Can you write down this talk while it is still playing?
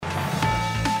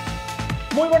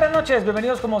Muy buenas noches,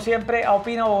 bienvenidos como siempre a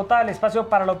Opina Bogotá, el espacio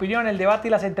para la opinión, el debate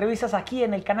y las entrevistas aquí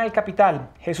en el Canal Capital.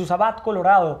 Jesús Abad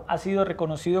Colorado ha sido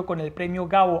reconocido con el premio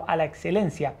Gabo a la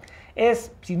excelencia.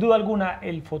 Es, sin duda alguna,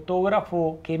 el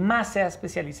fotógrafo que más se ha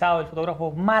especializado, el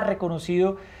fotógrafo más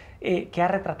reconocido que ha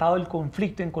retratado el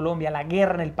conflicto en Colombia, la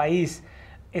guerra en el país,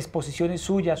 exposiciones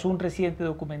suyas, un reciente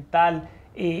documental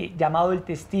llamado El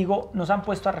Testigo, nos han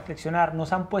puesto a reflexionar,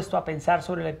 nos han puesto a pensar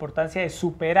sobre la importancia de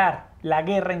superar la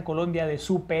guerra en Colombia, de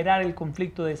superar el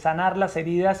conflicto, de sanar las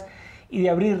heridas y de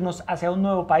abrirnos hacia un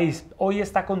nuevo país. Hoy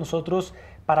está con nosotros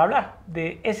para hablar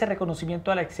de ese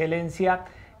reconocimiento a la excelencia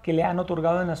que le han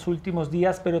otorgado en los últimos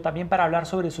días, pero también para hablar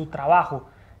sobre su trabajo,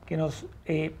 que nos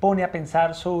pone a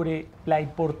pensar sobre la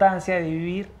importancia de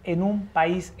vivir en un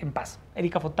país en paz.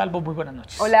 Erika Fontalvo, muy buenas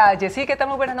noches. Hola, Jessy, ¿qué tal?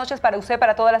 Muy buenas noches para usted,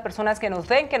 para todas las personas que nos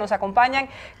ven, que nos acompañan.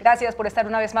 Gracias por estar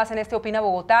una vez más en este Opina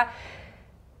Bogotá.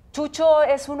 Chucho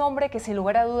es un hombre que sin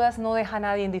lugar a dudas no deja a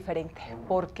nadie indiferente,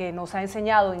 porque nos ha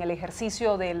enseñado en el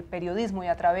ejercicio del periodismo y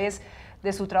a través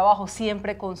de su trabajo,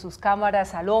 siempre con sus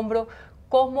cámaras al hombro,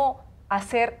 cómo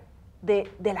hacer de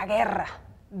la guerra,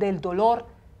 del dolor,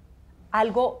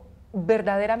 algo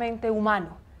verdaderamente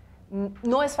humano.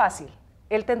 No es fácil,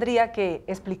 él tendría que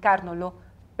explicárnoslo,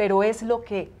 pero es lo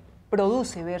que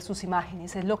produce ver sus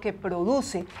imágenes, es lo que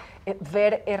produce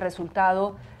ver el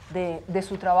resultado de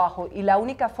su trabajo. Y la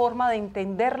única forma de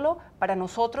entenderlo para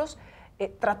nosotros,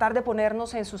 tratar de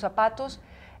ponernos en sus zapatos,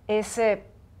 es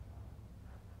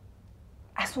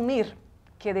asumir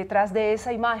que detrás de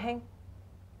esa imagen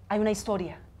hay una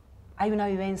historia, hay una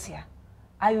vivencia,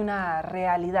 hay una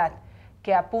realidad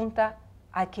que apunta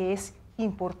a que es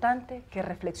importante que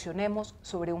reflexionemos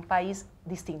sobre un país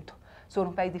distinto, sobre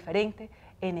un país diferente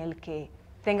en el que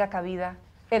tenga cabida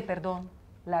el perdón,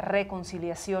 la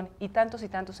reconciliación y tantos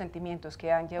sentimientos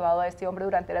que han llevado a este hombre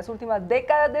durante las últimas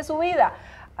décadas de su vida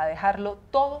a dejarlo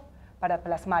todo para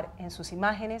plasmar en sus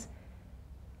imágenes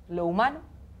lo humano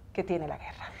que tiene la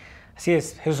guerra. Así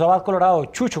es, Jesús Abad Colorado,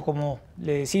 Chucho, como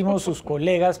le decimos sus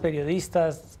colegas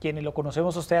periodistas, quienes lo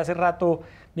conocemos a usted hace rato,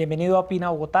 bienvenido a Opina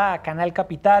Bogotá, a Canal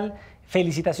Capital.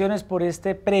 Felicitaciones por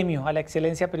este premio a la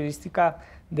excelencia periodística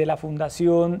de la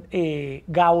Fundación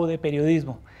Gabo de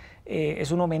Periodismo.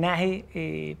 Es un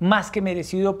homenaje más que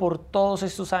merecido por todos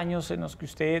estos años en los que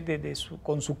usted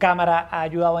con su cámara ha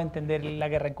ayudado a entender la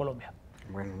guerra en Colombia.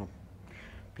 Bueno,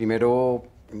 primero,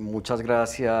 muchas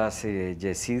gracias,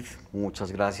 Jesús, muchas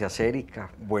gracias, Erika.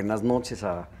 Buenas noches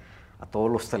a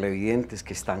todos los televidentes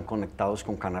que están conectados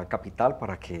con Canal Capital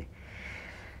para que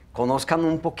conozcan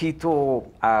un poquito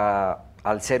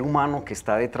al ser humano que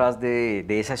está detrás de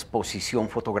esa exposición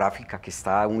fotográfica que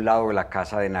está a un lado de la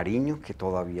Casa de Nariño, que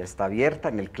todavía está abierta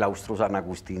en el claustro San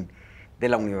Agustín de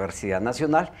la Universidad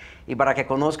Nacional, y para que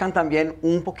conozcan también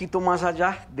un poquito más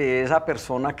allá de esa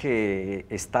persona que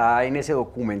está en ese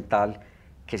documental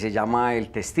que se llama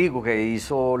El Testigo, que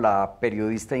hizo la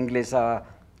periodista inglesa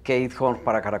Kate Horn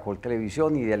para Caracol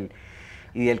Televisión, y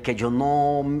del que yo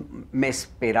no me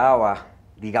esperaba,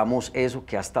 digamos, eso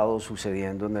que ha estado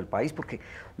sucediendo en el país, porque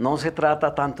no se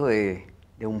trata tanto de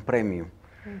un premio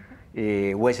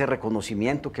o ese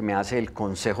reconocimiento que me hace el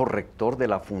Consejo Rector de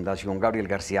la Fundación Gabriel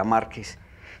García Márquez,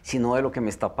 sino de lo que me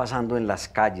está pasando en las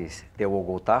calles de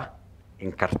Bogotá,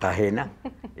 en Cartagena,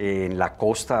 en la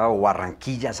costa o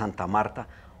Barranquilla, Santa Marta,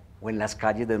 o en las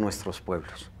calles de nuestros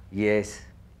pueblos. Y es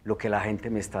lo que la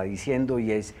gente me está diciendo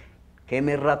y es que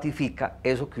me ratifica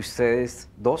eso que ustedes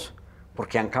dos,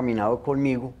 porque han caminado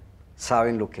conmigo,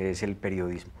 saben lo que es el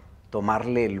periodismo,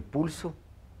 tomarle el pulso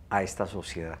a esta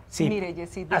sociedad. Sí. Mire,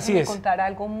 Jessy, déjeme contar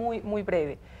algo muy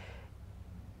breve.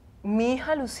 Mi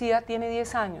hija Lucía tiene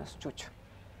 10 años, Chucho,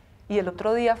 y el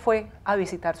otro día fue a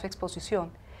visitar su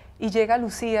exposición y llega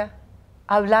Lucía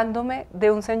hablándome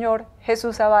de un señor,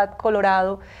 Jesús Abad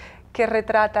Colorado, que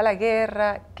retrata la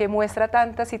guerra, que muestra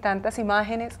tantas y tantas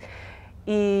imágenes,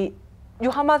 y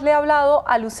yo jamás le he hablado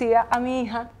a Lucía, a mi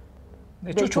hija,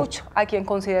 de Chucho, a quien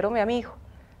considero mi amigo,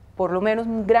 por lo menos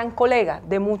un gran colega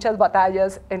de muchas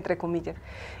batallas, entre comillas,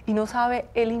 y no sabe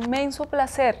el inmenso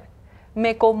placer,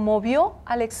 me conmovió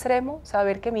al extremo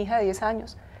saber que mi hija de 10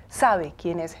 años sabe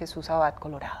quién es Jesús Abad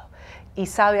Colorado, y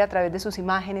sabe a través de sus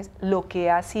imágenes lo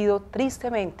que ha sido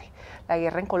tristemente la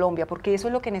guerra en Colombia, porque eso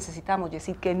es lo que necesitamos, es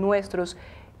decir, que nuestros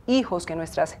hijos, que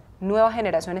nuestras nuevas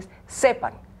generaciones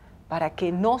sepan, para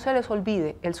que no se les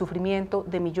olvide el sufrimiento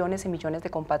de millones y millones de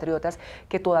compatriotas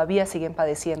que todavía siguen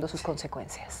padeciendo sus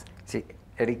consecuencias. Sí,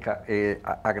 Erika,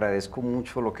 agradezco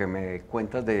mucho lo que me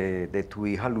cuentas de tu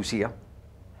hija Lucía.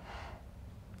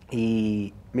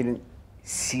 Y miren,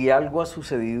 si algo ha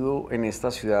sucedido en esta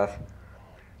ciudad,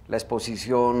 la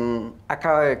exposición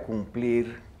acaba de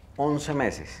cumplir 11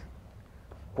 meses.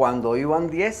 Cuando iban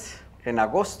 10, en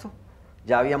agosto,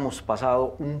 ya habíamos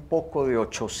pasado un poco de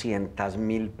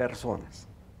 800.000 personas.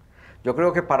 Yo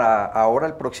creo que para ahora,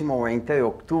 el próximo 20 de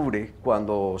octubre,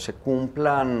 cuando se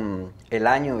cumplan el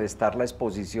año de estar la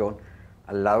exposición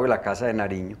al lado de la Casa de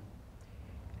Nariño,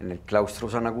 en el claustro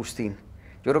San Agustín,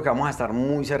 yo creo que vamos a estar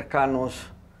muy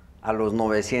cercanos a los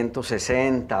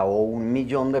 960 o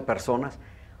 1.000.000 de personas,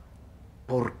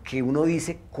 porque uno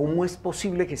dice, ¿cómo es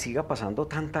posible que siga pasando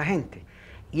tanta gente?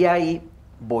 Y ahí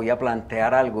voy a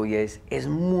plantear algo, y es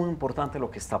muy importante lo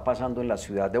que está pasando en la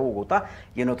ciudad de Bogotá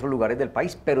y en otros lugares del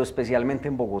país, pero especialmente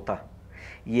en Bogotá,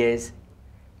 y es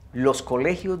los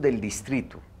colegios del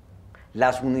distrito,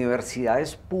 las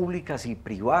universidades públicas y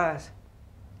privadas,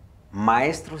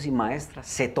 maestros y maestras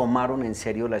se tomaron en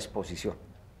serio la exposición.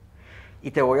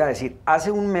 Y te voy a decir, hace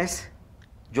un mes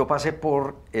yo pasé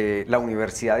por la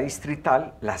Universidad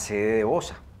Distrital, la sede de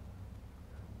OSA.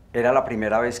 Era la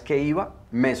primera vez que iba,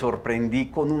 me sorprendí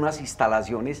con unas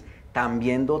instalaciones tan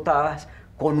bien dotadas,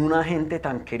 con una gente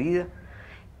tan querida,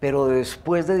 pero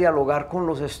después de dialogar con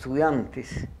los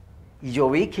estudiantes, y yo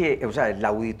vi que, o sea, el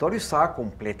auditorio estaba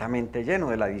completamente lleno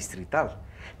de la Distrital,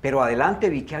 pero adelante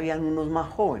vi que habían unos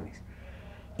más jóvenes.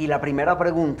 Y la primera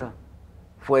pregunta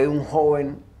fue de un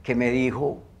joven que me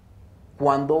dijo,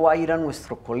 ¿cuándo va a ir a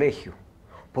nuestro colegio?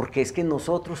 Porque es que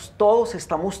nosotros todos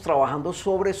estamos trabajando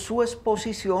sobre su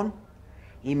exposición,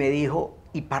 y me dijo,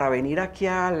 y para venir aquí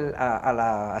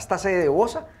a esta sede de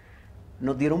OSA,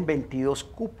 nos dieron 22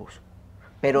 cupos,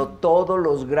 pero todos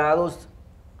los grados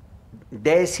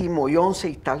 10º y 11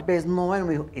 y tal vez 9,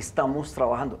 me dijo, estamos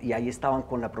trabajando, y ahí estaban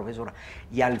con la profesora,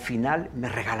 y al final me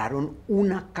regalaron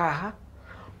una caja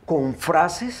con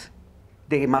frases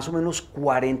de más o menos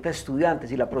 40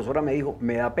 estudiantes, y la profesora me dijo,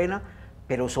 me da pena,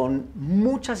 pero son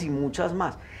muchas y muchas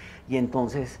más. Y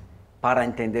entonces, para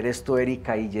entender esto,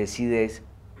 Erika y Jesús, es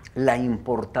la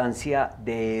importancia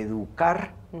de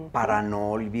educar para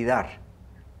no olvidar,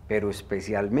 pero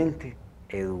especialmente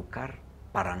educar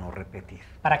para no repetir.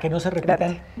 Para que no se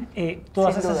repitan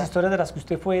todas esas historias de las que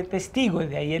usted fue testigo,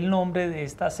 de ahí el nombre de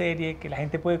esta serie que la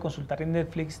gente puede consultar en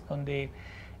Netflix, donde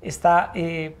está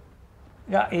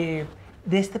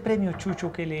de este premio,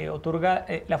 Chucho, que le otorga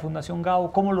la Fundación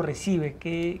Gabo. ¿Cómo lo recibe?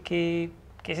 ¿Qué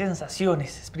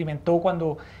sensaciones experimentó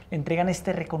cuando le entregan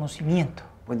este reconocimiento?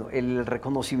 Bueno, el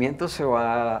reconocimiento se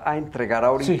va a entregar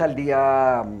ahorita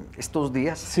estos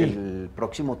días, el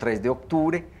próximo 3 de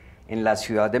octubre, en la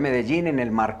ciudad de Medellín, en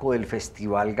el marco del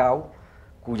Festival Gabo,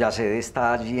 cuya sede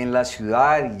está allí en la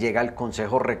ciudad, y llega el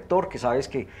Consejo Rector, que sabes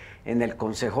que en el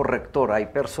Consejo Rector hay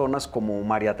personas como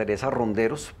María Teresa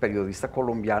Ronderos, periodista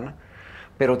colombiana,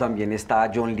 pero también está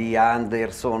John Lee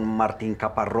Anderson, Martín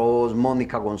Caparrós,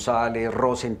 Mónica González,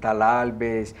 Rosenthal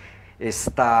Alves,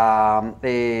 está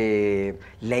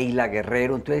Leila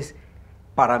Guerrero. Entonces,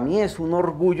 para mí es un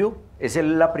orgullo, es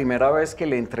la primera vez que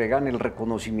le entregan el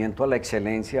reconocimiento a la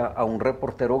excelencia a un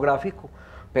reportero gráfico,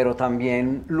 pero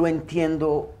también lo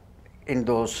entiendo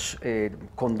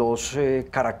con dos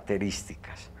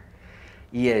características.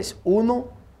 Y uno,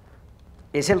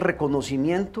 es el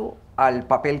reconocimiento al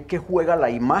papel que juega la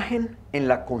imagen en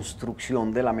la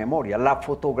construcción de la memoria. La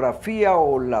fotografía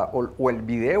o el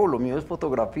video, lo mío es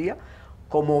fotografía,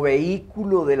 como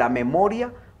vehículo de la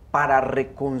memoria para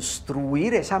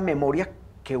reconstruir esa memoria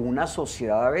que una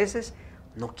sociedad a veces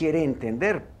no quiere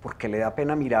entender, porque le da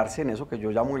pena mirarse en eso que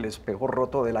yo llamo el espejo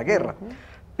roto de la guerra.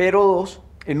 Pero dos,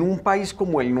 en un país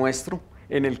como el nuestro,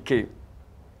 en el que,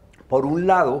 por un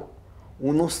lado,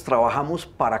 unos trabajamos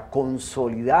para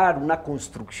consolidar una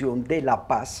construcción de la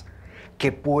paz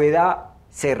que pueda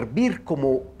servir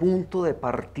como punto de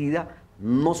partida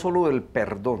no solo del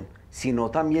perdón,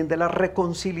 sino también de la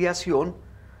reconciliación,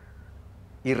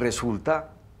 y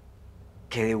resulta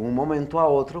que de un momento a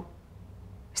otro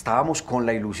estábamos con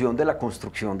la ilusión de la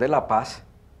construcción de la paz,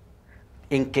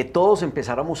 en que todos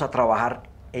empezáramos a trabajar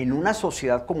en una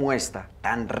sociedad como esta,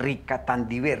 tan rica, tan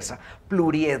diversa,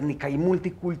 pluriétnica y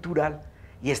multicultural,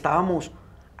 y estábamos,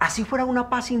 así fuera una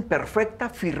paz imperfecta,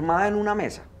 firmada en una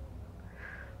mesa.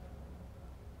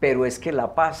 Pero es que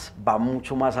la paz va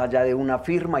mucho más allá de una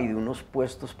firma y de unos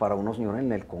puestos para unos señores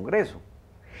en el Congreso.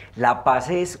 La paz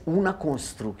es una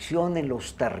construcción en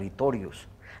los territorios.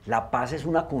 La paz es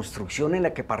una construcción en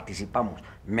la que participamos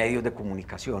medios de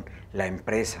comunicación, la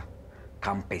empresa,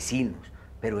 campesinos,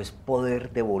 pero es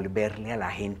poder devolverle a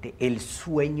la gente el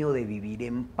sueño de vivir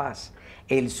en paz,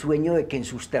 el sueño de que en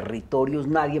sus territorios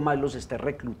nadie más los esté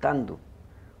reclutando,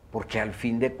 porque al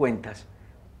fin de cuentas,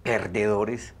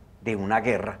 perdedores de una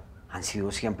guerra han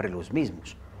sido siempre los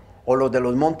mismos, o los de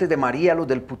los Montes de María, los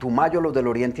del Putumayo, los del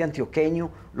Oriente Antioqueño,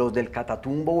 los del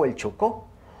Catatumbo o el Chocó,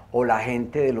 o la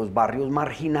gente de los barrios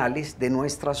marginales de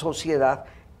nuestra sociedad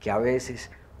que a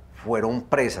veces fueron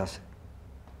presas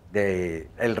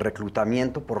del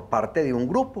reclutamiento por parte de un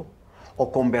grupo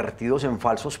o convertidos en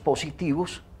falsos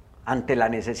positivos ante la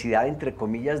necesidad, entre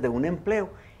comillas, de un empleo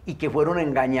y que fueron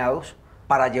engañados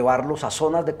para llevarlos a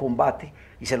zonas de combate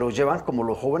y se los llevan como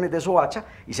los jóvenes de Soacha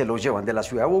y se los llevan de la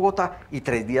ciudad de Bogotá y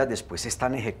 3 días después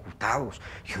están ejecutados.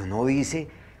 Y uno dice,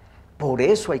 por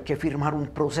eso hay que firmar un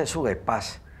proceso de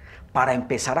paz, para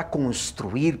empezar a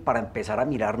construir, para empezar a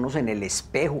mirarnos en el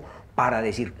espejo, para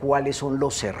decir cuáles son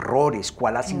los errores,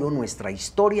 cuál ha sido nuestra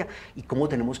historia y cómo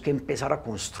tenemos que empezar a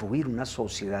construir una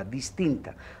sociedad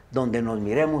distinta, donde nos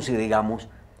miremos y digamos,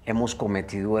 hemos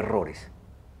cometido errores,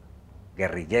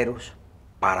 guerrilleros,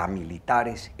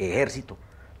 paramilitares, ejército,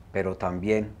 pero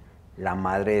también la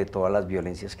madre de todas las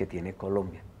violencias que tiene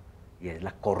Colombia, y es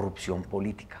la corrupción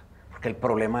política, porque el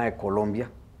problema de Colombia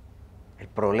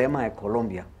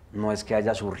no es que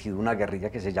haya surgido una guerrilla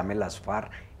que se llame las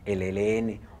FARC, el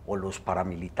ELN o los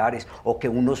paramilitares, o que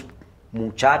unos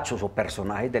muchachos o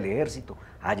personajes del ejército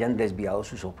hayan desviado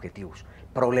sus objetivos. El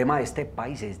problema de este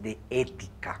país es de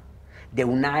ética, de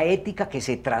una ética que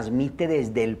se transmite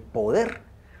desde el poder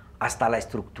hasta la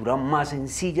estructura más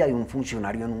sencilla de un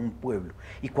funcionario en un pueblo.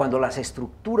 Y cuando las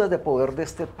estructuras de poder de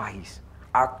este país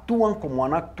actúan como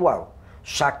han actuado,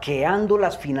 saqueando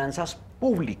las finanzas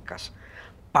públicas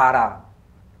para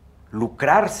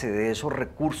lucrarse de esos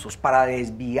recursos, para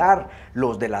desviar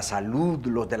los de la salud,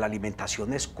 los de la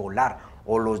alimentación escolar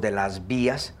o los de las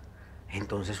vías,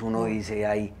 entonces uno dice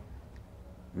ahí,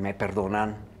 me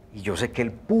perdonan, y yo sé que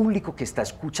el público que está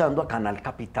escuchando a Canal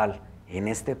Capital en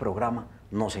este programa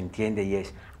nos entiende, y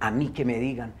es a mí que me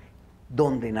digan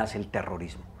dónde nace el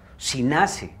terrorismo, si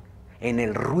nace en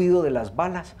el ruido de las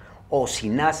balas o si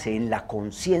nace en la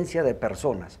conciencia de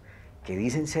personas que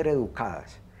dicen ser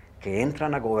educadas, que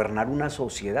entran a gobernar una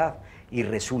sociedad y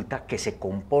resulta que se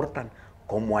comportan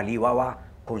como Alí Baba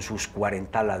con sus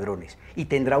 40 ladrones. Y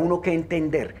tendrá uno que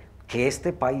entender que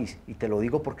este país, y te lo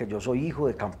digo porque yo soy hijo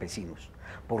de campesinos,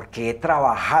 porque he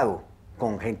trabajado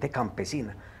con gente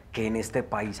campesina, que en este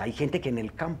país hay gente que en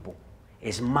el campo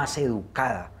es más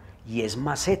educada y es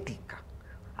más ética,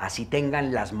 así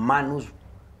tengan las manos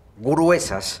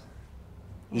gruesas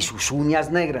y sus uñas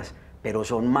negras, pero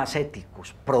son más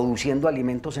éticos, produciendo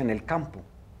alimentos en el campo,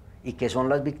 y que son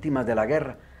las víctimas de la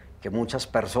guerra, que muchas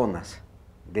personas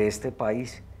de este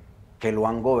país que lo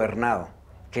han gobernado,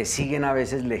 que siguen a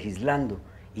veces legislando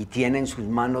y tienen sus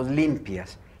manos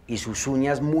limpias y sus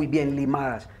uñas muy bien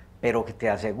limadas, pero que te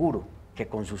aseguro que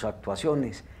con sus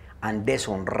actuaciones han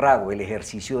deshonrado el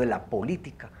ejercicio de la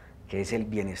política, que es el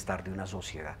bienestar de una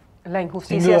sociedad. La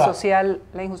injusticia social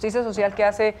que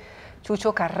hace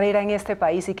Chucho carrera en este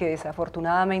país y que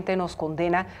desafortunadamente nos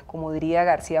condena, como diría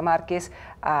García Márquez,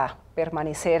 a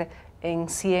permanecer en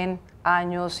 100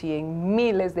 años y en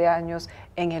miles de años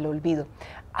en el olvido.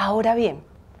 Ahora bien,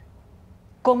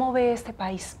 ¿cómo ve este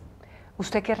país?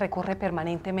 Usted que recorre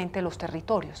permanentemente los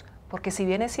territorios, porque si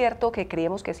bien es cierto que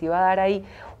creemos que se iba a dar ahí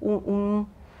un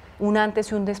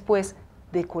antes y un después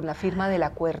con la firma del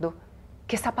acuerdo,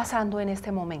 ¿qué está pasando en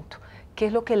este momento? ¿Qué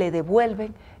es lo que le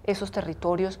devuelven esos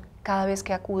territorios cada vez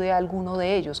que acude a alguno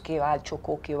de ellos, que va al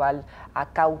Chocó, que va a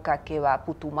Cauca, que va a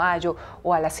Putumayo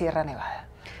o a la Sierra Nevada?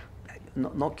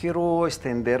 No quiero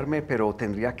extenderme, pero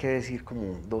tendría que decir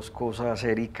como 2 cosas,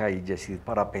 Erika y Jesús,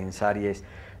 para pensar, y es,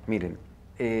 miren,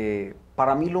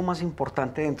 para mí lo más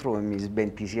importante dentro de mis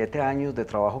 27 años de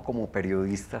trabajo como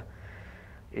periodista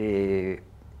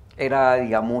era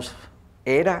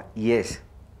y es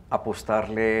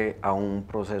apostarle a un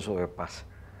proceso de paz,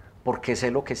 porque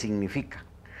sé lo que significa.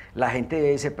 La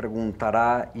gente se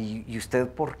preguntará, ¿y usted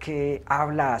por qué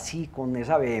habla así, con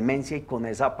esa vehemencia y con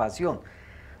esa pasión?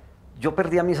 Yo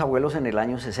perdí a mis abuelos en el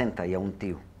año 60 y a un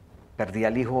tío. Perdí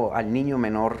al niño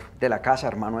menor de la casa,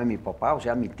 hermano de mi papá, o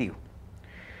sea, mi tío.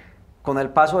 Con el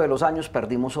paso de los años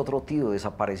perdimos otro tío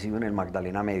desaparecido en el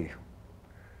Magdalena Medio.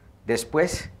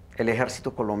 Después, el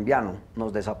ejército colombiano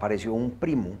nos desapareció un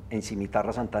primo en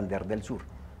Cimitarra, Santander del Sur,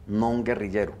 no un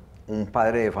guerrillero, un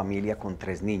padre de familia con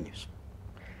 3 niños.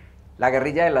 La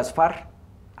guerrilla de las FARC,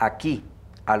 aquí,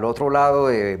 al otro lado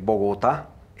de Bogotá,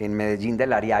 en Medellín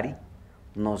del Ariari,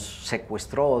 nos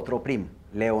secuestró otro primo,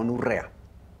 León Urrea.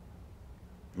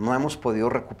 No hemos podido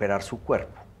recuperar su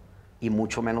cuerpo, y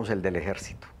mucho menos el del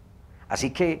ejército.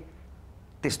 Así que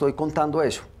te estoy contando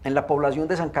eso. En la población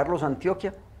de San Carlos,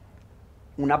 Antioquia,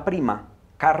 una prima,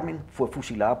 Carmen, fue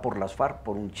fusilada por las FARC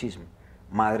por un chisme,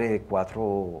 madre de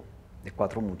cuatro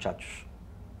muchachos.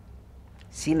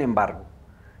 Sin embargo,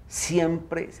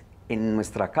 siempre en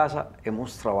nuestra casa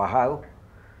hemos trabajado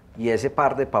y ese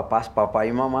par de papás, papá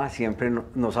y mamá, siempre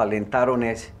nos alentaron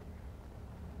es,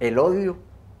 el odio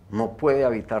no puede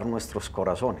habitar nuestros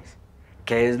corazones,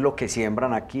 que es lo que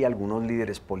siembran aquí algunos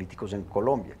líderes políticos en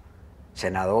Colombia,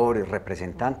 senadores,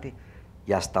 representantes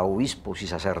y hasta obispos y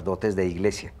sacerdotes de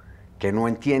iglesia, que no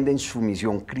entienden su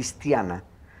misión cristiana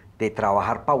de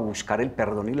trabajar para buscar el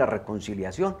perdón y la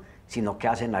reconciliación, sino que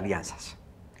hacen alianzas.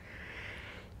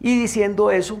 Y diciendo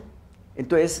eso,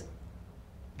 entonces,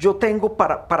 yo tengo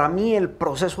para mí el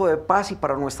proceso de paz y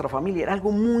para nuestra familia era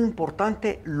algo muy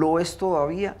importante, lo es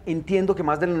todavía. Entiendo que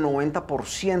más del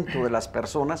 90% de las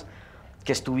personas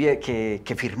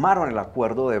que firmaron el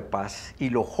acuerdo de paz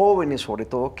y los jóvenes sobre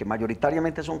todo, que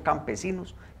mayoritariamente son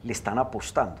campesinos, le están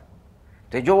apostando.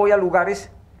 Entonces yo voy a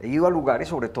lugares, he ido a lugares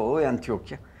sobre todo de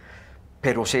Antioquia,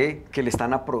 pero sé que le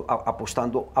están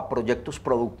apostando a proyectos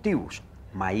productivos,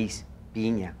 maíz,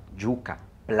 piña, yuca,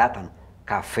 plátano,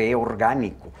 café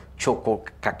orgánico,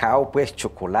 cacao, pues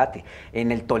chocolate.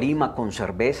 En el Tolima con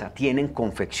cerveza, tienen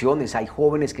confecciones, hay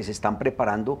jóvenes que se están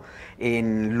preparando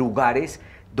en lugares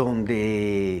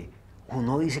donde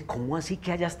uno dice, ¿cómo así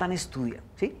que allá están estudiando?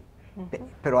 ¿Sí?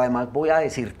 Pero además voy a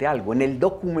decirte algo, en el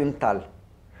documental,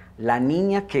 la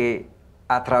niña que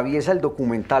atraviesa el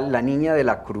documental, la niña de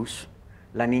la Cruz,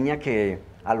 la niña que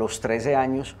a los 13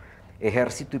 años,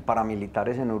 ejército y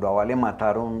paramilitares en Urabá le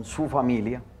mataron su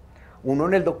familia, uno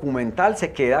en el documental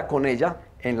se queda con ella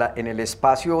en el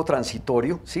espacio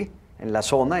transitorio, ¿sí? En la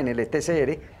zona, en el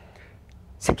ETCR,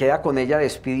 se queda con ella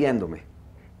despidiéndome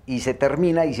y se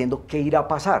termina diciendo qué irá a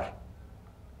pasar.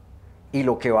 Y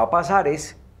lo que va a pasar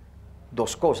es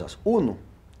dos cosas. Uno,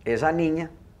 esa niña,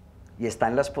 y está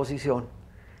en la exposición,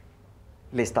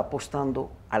 le está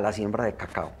apostando a la siembra de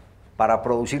cacao para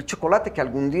producir chocolate, que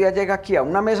algún día llega aquí a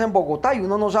una mesa en Bogotá y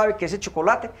uno no sabe que ese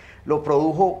chocolate lo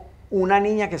produjo una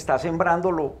niña que está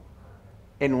sembrándolo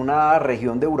en una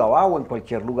región de Urabá o en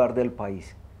cualquier lugar del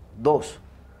país. Dos,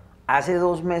 hace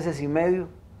 2 meses y medio,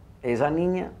 esa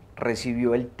niña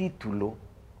recibió el título,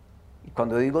 y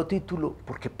cuando digo título,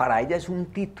 porque para ella es un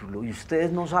título, y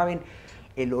ustedes no saben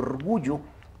el orgullo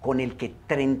con el que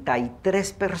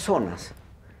 33 personas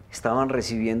estaban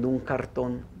recibiendo un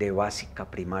cartón de básica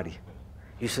primaria.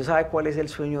 ¿Y usted sabe cuál es el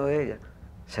sueño de ella?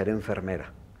 Ser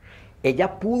enfermera.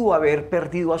 Ella pudo haber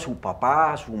perdido a su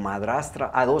papá, a su madrastra,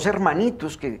 a 2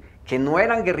 hermanitos que no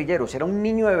eran guerrilleros, era un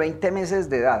niño de 20 meses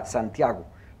de edad, Santiago,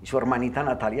 y su hermanita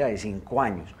Natalia de 5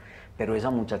 años. Pero esa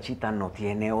muchachita no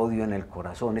tiene odio en el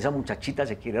corazón, esa muchachita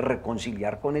se quiere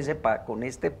reconciliar con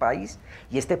este país,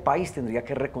 y este país tendría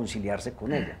que reconciliarse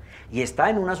con ella. Y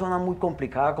está en una zona muy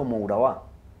complicada como Urabá,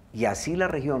 y así la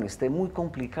región esté muy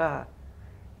complicada,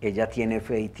 ella tiene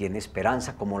fe y tiene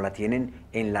esperanza, como la tienen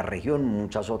en la región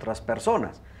muchas otras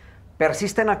personas.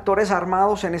 Persisten actores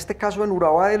armados, en este caso en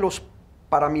Urabá, de los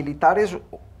paramilitares,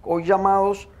 hoy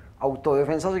llamados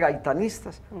autodefensas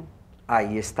gaitanistas.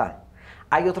 Ahí están.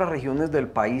 Hay otras regiones del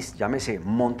país, llámese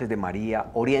Montes de María,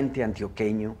 Oriente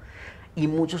Antioqueño, y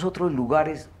muchos otros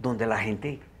lugares donde la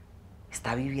gente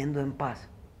está viviendo en paz.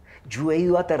 Yo he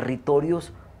ido a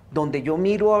territorios donde yo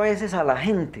miro a veces a la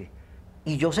gente,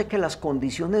 y yo sé que las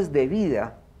condiciones de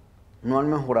vida no han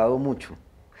mejorado mucho,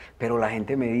 pero la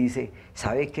gente me dice,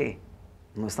 ¿sabe qué?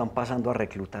 No están pasando a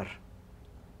reclutar.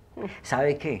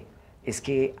 ¿Sabe qué? Es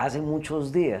que hace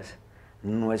muchos días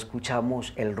no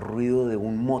escuchamos el ruido de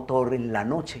un motor en la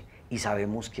noche y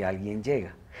sabemos que alguien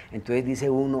llega. Entonces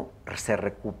dice uno, se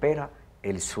recupera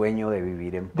el sueño de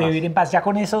vivir en paz. De vivir en paz, ya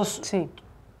con esos... Sí.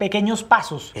 Pequeños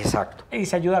pasos. Exacto. Y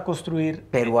se ayuda a construir.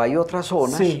 Pero hay otras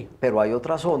zonas,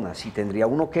 y tendría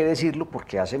uno que decirlo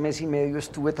porque hace mes y medio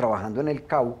estuve trabajando en el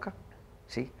Cauca,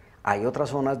 ¿sí? Hay otras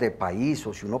zonas del país,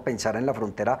 o si uno pensara en la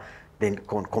frontera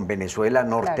con Venezuela,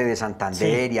 norte de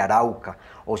Santander y Arauca,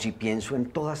 o si pienso en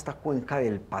toda esta cuenca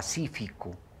del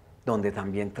Pacífico, donde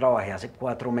también trabajé hace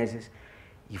 4 meses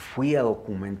y fui a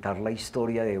documentar la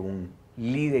historia de un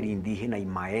líder indígena y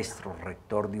maestro,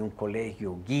 rector de un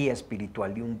colegio, guía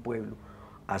espiritual de un pueblo,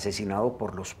 asesinado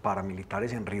por los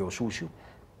paramilitares en Río Sucio,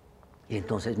 y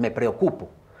entonces me preocupo.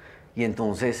 Y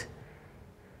entonces,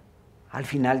 al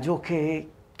final yo qué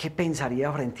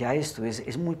pensaría frente a esto,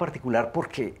 es muy particular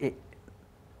porque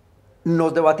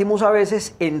nos debatimos a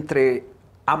veces entre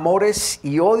amores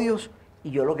y odios,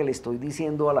 y yo lo que le estoy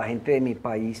diciendo a la gente de mi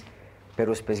país,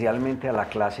 pero especialmente a la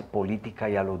clase política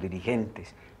y a los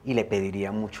dirigentes, y le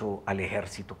pediría mucho al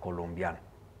ejército colombiano.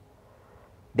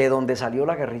 De donde salió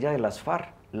la guerrilla de las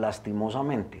FARC,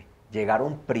 lastimosamente,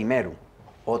 llegaron primero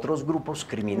otros grupos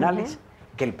criminales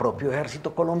que el propio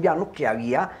ejército colombiano, que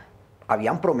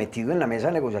habían prometido en la mesa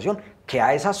de negociación que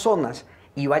a esas zonas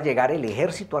iba a llegar el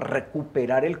ejército a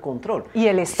recuperar el control. Y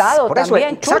el Estado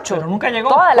también, Chucho. Pero nunca llegó.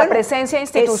 Toda la presencia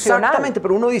institucional. Exactamente,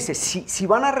 pero uno dice, si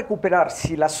van a recuperar,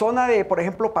 si la zona de, por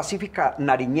ejemplo, Pacífica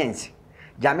Nariñense,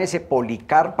 llámese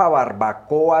Policarpa,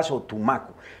 Barbacoas o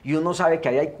Tumaco, y uno sabe que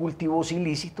ahí hay cultivos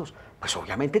ilícitos, pues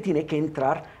obviamente tiene que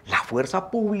entrar la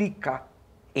fuerza pública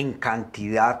en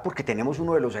cantidad, porque tenemos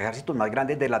uno de los ejércitos más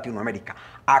grandes de Latinoamérica,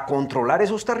 a controlar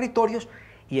esos territorios.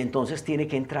 Y entonces tiene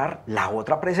que entrar la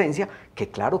otra presencia, que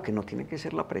claro que no tiene que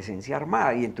ser la presencia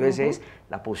armada, y entonces es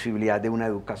la posibilidad de una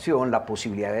educación, la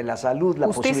posibilidad de la salud, la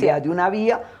posibilidad de una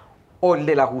vía o el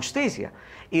de la justicia.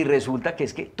 Y resulta que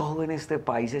es que todo en este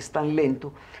país es tan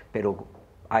lento, pero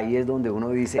ahí es donde uno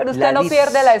dice... Pero usted no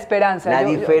pierde la esperanza. La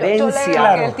diferencia... Yo le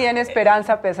digo que él tiene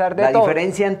esperanza a pesar de todo. La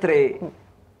diferencia entre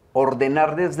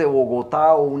ordenar desde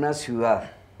Bogotá o una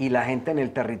ciudad y la gente en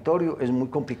el territorio es muy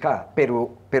complicada,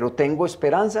 pero tengo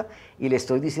esperanza y le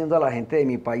estoy diciendo a la gente de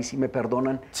mi país, si me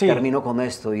perdonan, termino con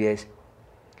esto, y es,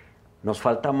 nos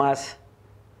falta más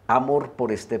amor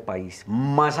por este país,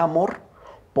 más amor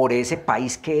por ese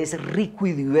país que es rico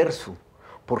y diverso,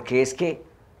 porque es que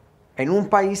en un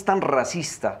país tan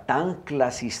racista, tan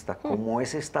clasista como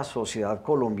es esta sociedad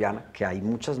colombiana, que hay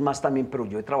muchas más también, pero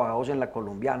yo he trabajado en la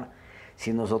colombiana,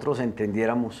 si nosotros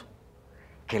entendiéramos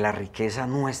que la riqueza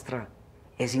nuestra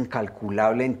es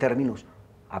incalculable en términos,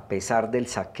 a pesar del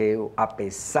saqueo, a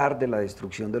pesar de la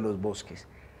destrucción de los bosques,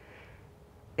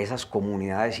 esas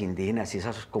comunidades indígenas y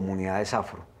esas comunidades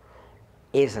afro,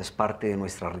 esa es parte de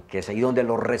nuestra riqueza, y donde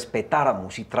los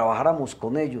respetáramos y trabajáramos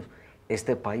con ellos,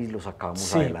 este país lo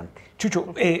sacamos adelante.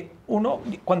 Chucho, uno,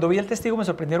 cuando vi el testigo me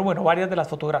sorprendieron, bueno, varias de las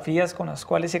fotografías con las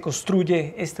cuales se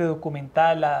construye este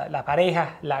documental, la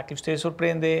pareja, la que usted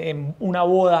sorprende en una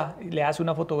boda, le hace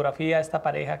una fotografía a esta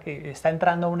pareja que está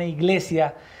entrando a una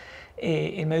iglesia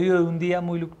en medio de un día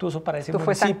muy luctuoso para ese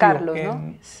municipio. Esto fue San Carlos,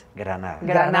 ¿no?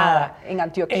 Granada, en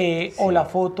Antioquia. O la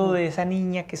foto de esa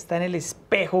niña que está en el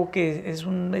espejo, que es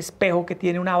un espejo que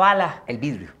tiene una bala. El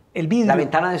vidrio. La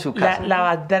ventana de su casa.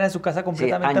 La ventana de su casa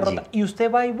completamente rota. Y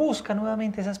usted va y busca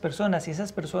nuevamente esas personas, y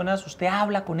esas personas, usted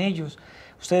habla con ellos.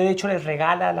 Usted de hecho les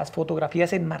regala las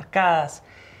fotografías enmarcadas.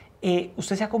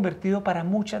 Usted se ha convertido para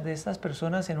muchas de estas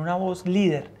personas en una voz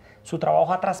líder. Su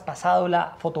trabajo ha traspasado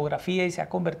la fotografía y se ha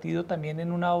convertido también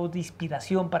en una voz de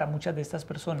inspiración para muchas de estas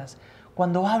personas.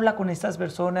 Cuando habla con estas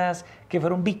personas que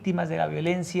fueron víctimas de la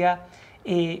violencia,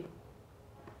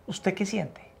 ¿usted qué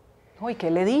siente? Uy,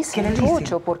 ¿qué le dicen,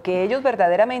 Chucho? Porque ellos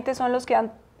verdaderamente son los que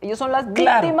ellos son las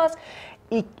víctimas.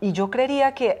 Y yo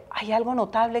creería que hay algo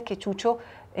notable que Chucho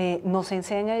nos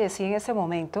enseña y decía en ese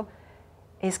momento,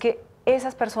 es que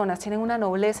esas personas tienen una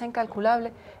nobleza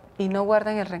incalculable y no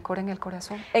guardan el rencor en el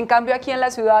corazón. En cambio, aquí en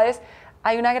las ciudades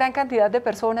hay una gran cantidad de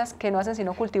personas que no hacen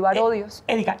sino cultivar odios.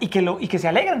 Erika, y que se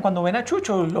alegran cuando ven a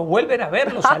Chucho, lo vuelven a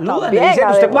ver, lo saludan, le dicen,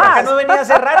 usted por acá no venía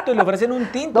hace rato, y le ofrecen un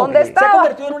tinto. ¿Dónde está? Se ha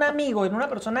convertido en un amigo, en una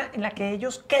persona en la que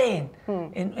ellos creen,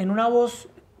 en una voz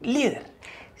líder.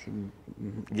 Sí,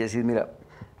 Jesús, mira,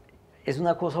 es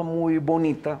una cosa muy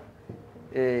bonita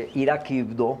ir a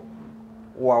Quibdó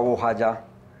o a Bojayá,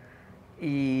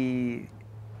 y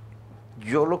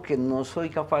yo lo que no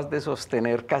soy capaz de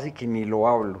sostener casi que ni lo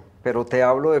hablo, pero te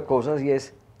hablo de cosas, y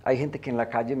es, hay gente que en la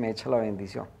calle me echa la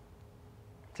bendición,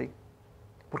 ¿sí?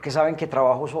 Porque saben que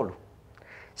trabajo solo,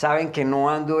 saben que no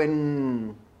ando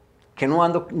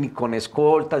ni con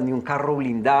escoltas, ni un carro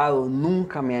blindado,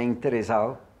 nunca me ha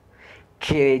interesado,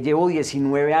 que llevo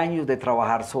 19 años de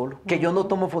trabajar solo, que yo no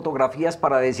tomo fotografías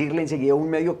para decirle enseguida a un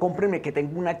medio, cómprenme que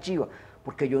tengo una chiva,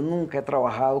 porque yo nunca he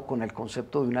trabajado con el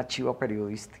concepto de una chiva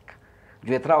periodística.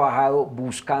 Yo he trabajado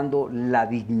buscando la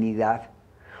dignidad,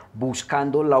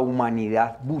 buscando la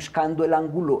humanidad, buscando el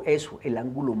ángulo, el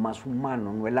ángulo más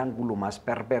humano, no el ángulo más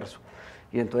perverso.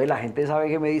 Y entonces la gente sabe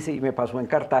que me dice, y me pasó en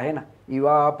Cartagena,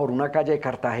 iba por una calle de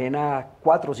Cartagena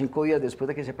 4 o 5 días después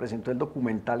de que se presentó el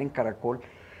documental en Caracol,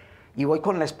 y voy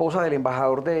con la esposa del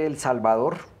embajador de El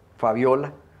Salvador,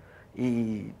 Fabiola,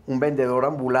 y un vendedor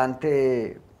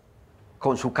ambulante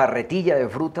con su carretilla de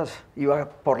frutas, iba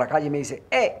por la calle y me dice,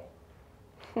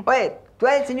 oye, ¿tú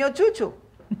eres el señor Chucho?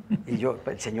 Y yo,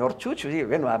 el señor Chucho, sí,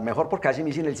 bueno, mejor porque así me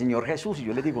dicen el señor Jesús, y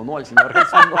yo les digo, no, el señor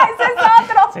Jesús no. ¡Ese es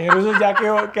otro! Señor Jesús ya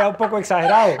queda un poco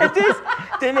exagerado. Entonces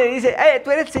me dice, tú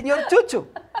eres el señor Chucho.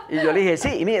 Y yo le dije,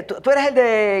 sí, y mire, tú eres el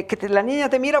de que la niña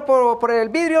te mira por el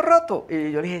vidrio roto.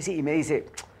 Y yo le dije, sí, y me dice,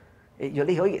 yo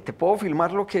le dije, oye, ¿te puedo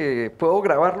filmar puedo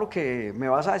grabar lo que me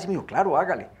vas a decir? Y me dijo, claro,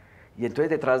 hágale. Y entonces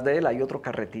detrás de él hay otro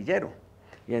carretillero.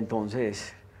 Y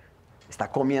entonces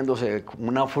está comiéndose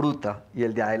una fruta, y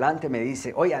el de adelante me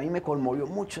dice, oye, a mí me conmovió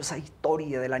mucho esa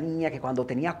historia de la niña que cuando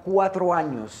tenía 4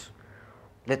 años,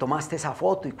 le tomaste esa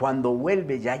foto y cuando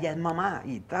vuelve ya es mamá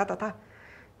y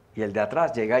Y el de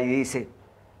atrás llega y dice,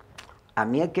 a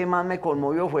mí el que más me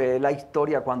conmovió fue la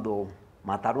historia cuando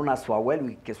mataron a su abuelo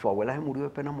y que su abuela se murió de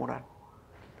pena moral.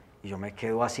 Y yo me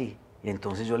quedo así. Y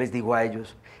entonces yo les digo a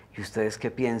ellos, ¿y ustedes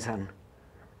qué piensan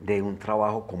de un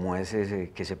trabajo como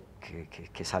ese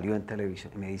que salió en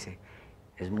televisión? Y me dice,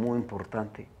 es muy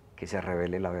importante que se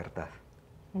revele la verdad.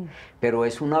 Pero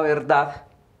es una verdad,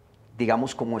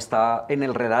 digamos, como está en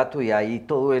el relato, y ahí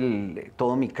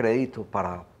todo mi crédito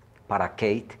para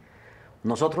Kate.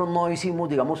 Nosotros no hicimos,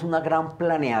 digamos, una gran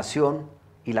planeación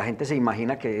y la gente se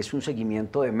imagina que es un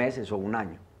seguimiento de meses o un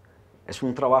año. Es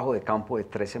un trabajo de campo de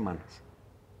 3 semanas.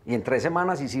 Y en 3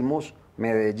 semanas hicimos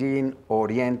Medellín,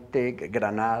 Oriente,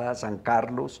 Granada, San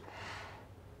Carlos,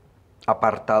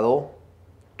 Apartadó,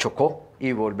 Chocó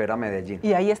y volver a Medellín.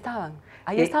 Y ahí estaban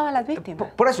las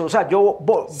víctimas. Por eso, o sea,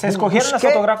 ¿Se escogieron las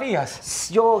fotografías?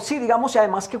 Yo, sí, digamos, y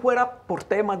además que fuera por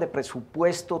temas de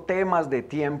presupuesto, temas de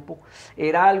tiempo,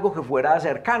 era algo que fuera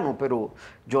cercano, pero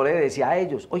yo le decía a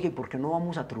ellos, oye, ¿por qué no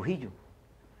vamos a Trujillo,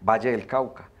 Valle del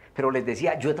Cauca? Pero les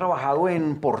decía, yo he trabajado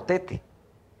en Portete,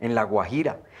 en La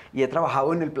Guajira, y he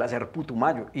trabajado en el Placer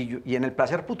Putumayo, y en el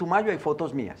Placer Putumayo hay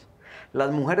fotos mías.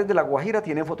 Las mujeres de La Guajira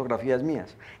tienen fotografías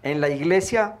mías. En la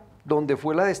iglesia donde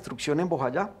fue la destrucción en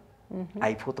Bojayá,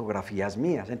 hay fotografías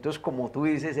mías. Entonces, como tú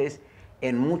dices, es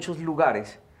en muchos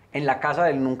lugares, en la Casa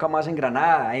del Nunca Más en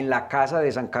Granada, en la Casa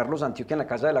de San Carlos, Antioquia, en la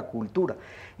Casa de la Cultura.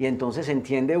 Y entonces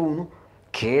entiende uno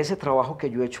que ese trabajo que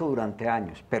yo he hecho durante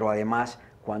años, pero además,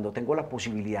 cuando tengo la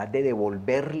posibilidad de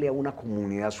devolverle a una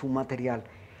comunidad su material,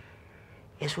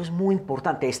 eso es muy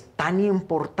importante. Es tan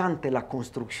importante la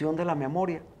construcción de la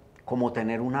memoria como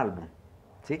tener un álbum.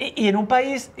 ¿Sí? Y en un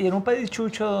país,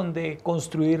 Chucho, donde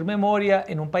construir memoria,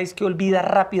 en un país que olvida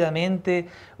rápidamente,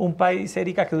 un país,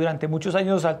 Erika, que durante muchos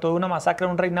años saltó de una masacre a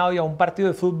un reinado y a un partido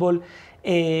de fútbol,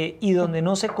 y donde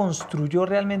no se construyó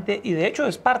realmente, y de hecho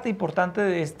es parte importante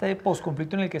de este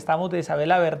posconflicto en el que estamos, de saber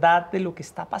la verdad de lo que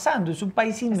está pasando. Es un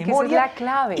país sin memoria. Que esa es la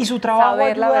clave, y su trabajo ha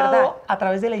saber la verdad ayudado a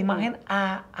través de la imagen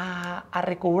a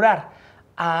recobrar,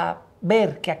 a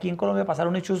ver que aquí en Colombia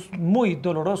pasaron hechos muy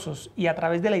dolorosos y a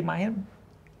través de la imagen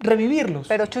revivirlos.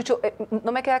 Pero Chucho,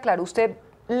 no me queda claro, ¿usted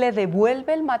le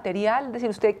devuelve el material? Es decir,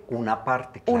 usted... Una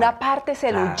parte, claro. Una parte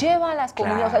se lo lleva a las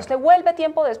comunidades, o sea, usted vuelve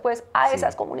tiempo después a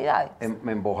esas comunidades.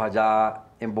 En Bojayá,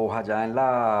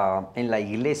 en la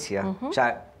iglesia, o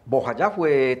sea, Bojayá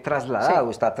fue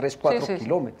trasladado, está a 3-4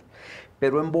 kilómetros,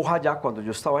 pero en Bojayá, cuando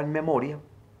yo estaba en memoria,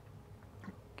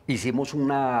 hicimos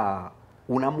una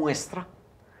muestra,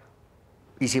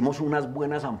 hicimos unas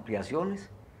buenas ampliaciones,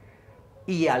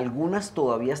 y algunas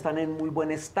todavía están en muy buen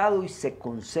estado y se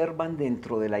conservan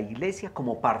dentro de la iglesia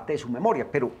como parte de su memoria.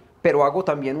 Pero hago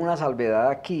también una salvedad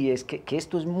aquí, es que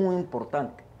esto es muy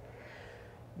importante.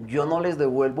 Yo no les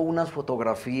devuelvo unas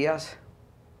fotografías,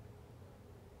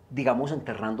 digamos,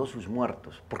 enterrando sus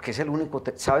muertos, porque es el único,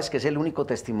 sabes que es el único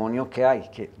testimonio que hay,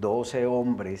 que 12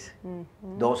 hombres,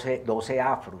 12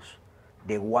 afros,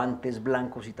 de guantes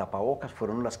blancos y tapabocas,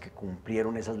 fueron las que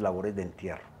cumplieron esas labores de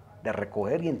entierro, de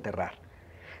recoger y enterrar.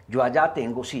 Yo allá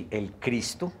tengo, sí, el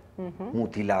Cristo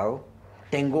mutilado,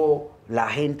 tengo la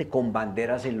gente con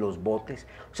banderas en los botes,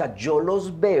 o sea, yo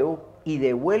los veo y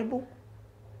devuelvo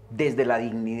desde la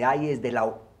dignidad y desde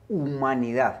la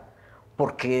humanidad,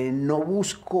 porque no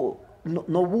busco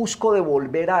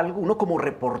devolver algo. Uno como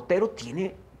reportero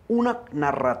tiene una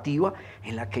narrativa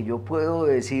en la que yo puedo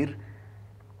decir,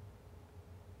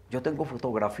 yo tengo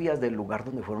fotografías del lugar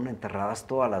donde fueron enterradas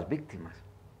todas las víctimas,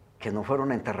 que no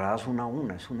fueron enterradas una a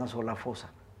una, es una sola fosa.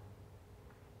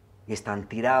 Y están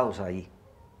tirados ahí.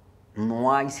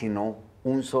 No hay sino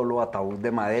un solo ataúd de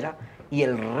madera y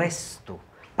el resto,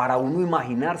 para uno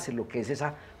imaginarse lo que es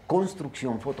esa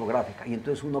construcción fotográfica. Y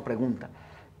entonces uno pregunta,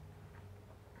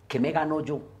 ¿qué me gano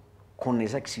yo con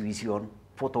esa exhibición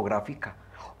fotográfica?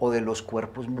 O de los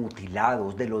cuerpos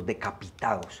mutilados, de los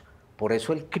decapitados. Por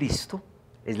eso el Cristo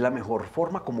es la mejor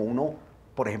forma, como uno,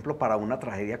 por ejemplo, para una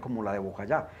tragedia como la de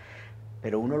Bojayá.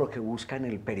 Pero uno lo que busca en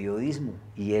el periodismo,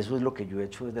 y eso es lo que yo he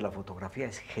hecho desde la fotografía,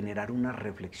 es generar una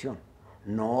reflexión,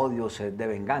 no odio, sed de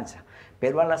venganza.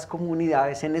 Pero a las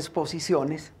comunidades en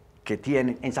exposiciones que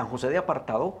tienen, en San José de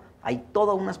Apartado, hay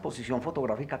toda una exposición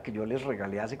fotográfica que yo les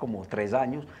regalé hace como 3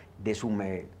 años,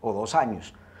 o 2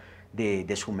 años,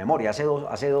 de su memoria. Hace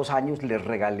dos años les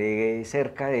regalé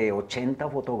cerca de 80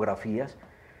 fotografías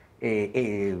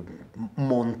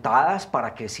montadas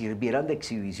para que sirvieran de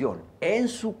exhibición en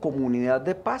su comunidad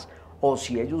de paz, o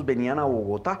si ellos venían a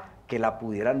Bogotá, que la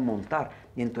pudieran montar.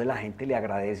 Y entonces la gente le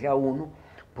agradece a uno,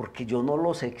 porque yo no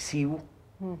los exhibo,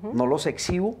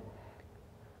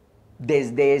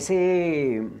 desde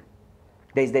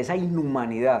esa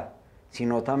inhumanidad,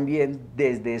 sino también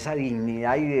desde esa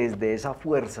dignidad y desde esa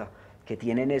fuerza que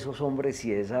tienen esos hombres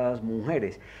y esas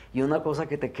mujeres. Y una cosa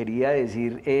que te quería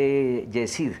decir,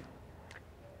 Yesid,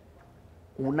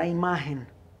 una imagen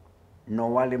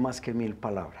no vale más que 1000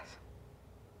 palabras.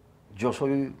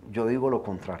 Yo digo lo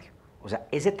contrario. O sea,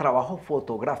 ese trabajo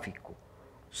fotográfico,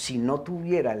 si no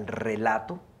tuviera el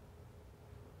relato,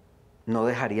 no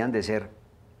dejarían de ser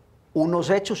unos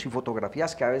hechos y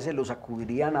fotografías que a veces los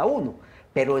sacudirían a uno,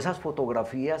 pero esas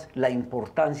fotografías, la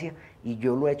importancia, y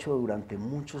yo lo he hecho durante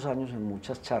muchos años en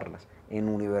muchas charlas, en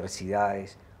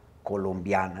universidades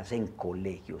colombianas, en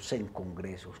colegios, en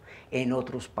congresos, en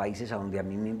otros países a donde a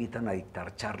mí me invitan a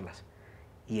dictar charlas,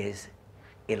 y es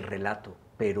el relato,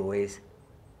 pero es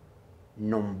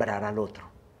nombrar al otro,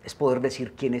 es poder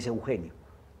decir quién es Eugenio,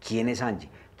 quién es Angie,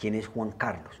 quién es Juan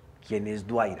Carlos, quién es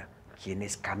Duaira, quién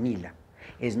es Camila,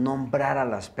 es nombrar a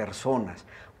las personas,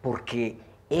 porque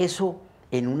eso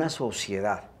en una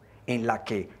sociedad en la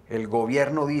que el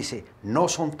gobierno dice no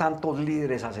son tantos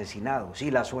líderes asesinados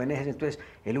y las ONGs, entonces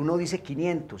el uno dice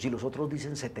 500 y los otros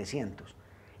dicen 700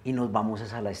 y nos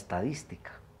vamos a la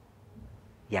estadística.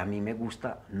 Y a mí me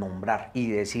gusta nombrar y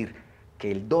decir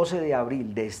que el 12 de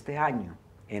abril de este año,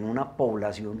 en una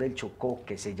población del Chocó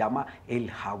que se llama el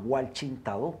Jagual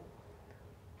Chintadó,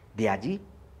 de allí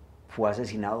fue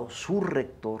asesinado su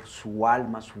rector, su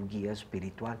alma, su guía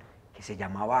espiritual, que se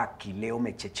llamaba Aquileo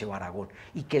Mecheche Baragón,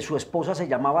 y que su esposa se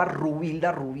llamaba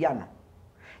Rubilda Rubiano,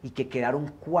 y que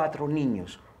quedaron 4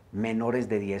 niños menores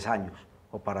de 10 años,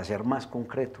 o para ser más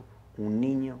concreto, un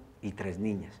niño y 3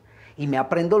 niñas. Y me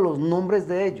aprendo los nombres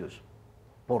de ellos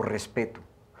por respeto,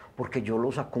 porque yo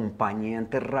los acompañé a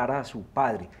enterrar a su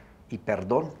padre, y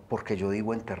perdón porque yo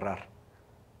digo enterrar.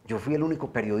 Yo fui el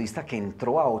único periodista que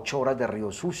entró a 8 horas de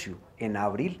Río Sucio en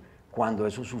abril cuando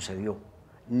eso sucedió.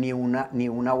 Ni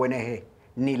una ONG,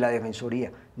 ni la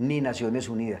Defensoría, ni Naciones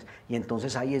Unidas. Y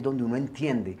entonces ahí es donde uno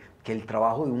entiende que el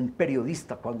trabajo de un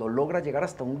periodista, cuando logra llegar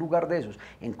hasta un lugar de esos,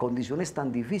 en condiciones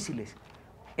tan difíciles,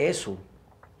 eso,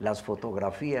 las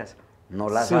fotografías, no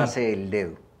las hace el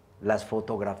dedo. Las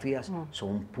fotografías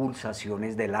son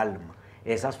pulsaciones del alma.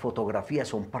 Esas fotografías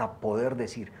son para poder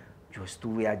decir, yo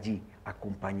estuve allí,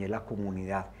 acompañé la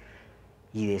comunidad,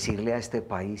 y decirle a este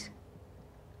país,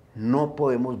 no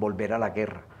podemos volver a la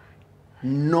guerra,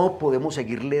 no podemos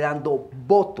seguirle dando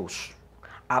votos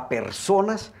a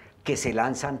personas que se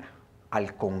lanzan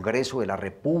al Congreso de la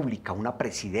República, una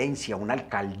presidencia, una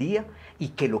alcaldía, y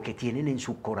que lo que tienen en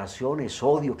su corazón es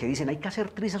odio, que dicen hay que hacer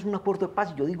trizas un acuerdo de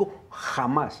paz, y yo digo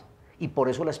jamás, y por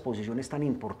eso la exposición es tan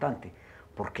importante,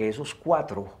 porque esos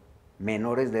 4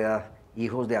 menores de edad,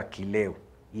 hijos de Aquileo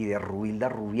y de Rubilda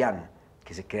Rubiano,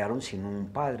 que se quedaron sin un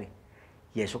padre,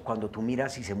 y eso cuando tú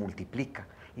miras y se multiplica,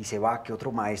 y se va que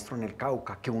otro maestro en el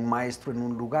Cauca, que un maestro en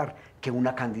un lugar, que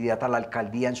una candidata a la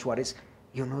alcaldía en Suárez,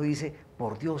 y uno dice,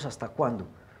 por Dios, ¿hasta cuándo?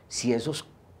 Si esos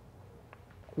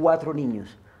 4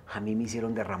 niños a mí me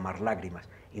hicieron derramar lágrimas,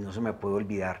 y no se me puede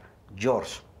olvidar,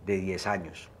 George, de 10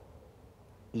 años,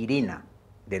 Irina,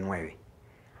 de 9,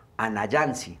 Ana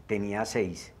Yancy tenía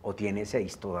 6, o tiene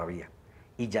 6 todavía,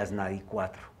 y Yasnadi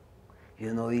 4. Y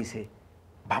uno dice,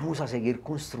 vamos a seguir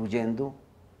construyendo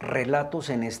relatos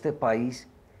en este país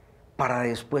para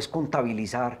después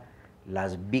contabilizar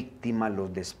las víctimas,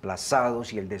 los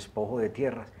desplazados y el despojo de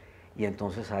tierras. Y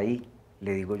entonces ahí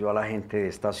le digo yo a la gente de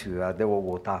esta ciudad de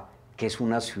Bogotá, que es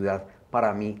una ciudad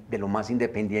para mí de lo más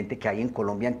independiente que hay en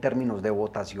Colombia en términos de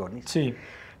votaciones. Sí.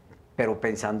 Pero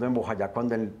pensando en Bojayá,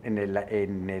 cuando en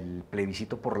el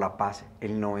plebiscito por la paz,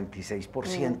 el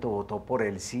 96% votó por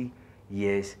el sí, y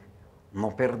es,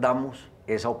 no perdamos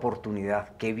esa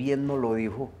oportunidad. Qué bien nos lo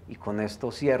dijo, y con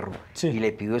esto cierro. Sí. Y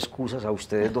le pido excusas a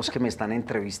ustedes dos que me están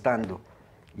entrevistando,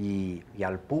 y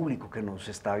al público que nos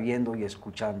está viendo y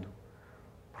escuchando,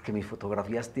 porque mis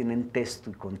fotografías tienen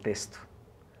texto y contexto.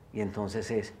 Y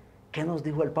entonces es, ¿qué nos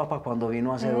dijo el Papa cuando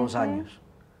vino hace 2 años?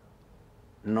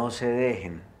 No se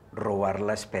dejen robar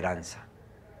la esperanza.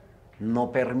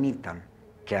 No permitan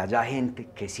que haya gente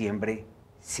que siembre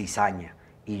cizaña.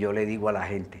 Y yo le digo a la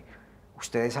gente,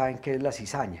 ¿ustedes saben qué es la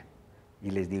cizaña?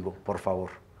 Y les digo, por favor,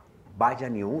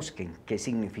 vayan y busquen qué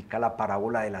significa la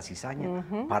parábola de la cizaña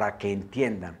para que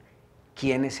entiendan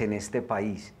quiénes en este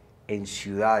país, en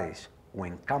ciudades o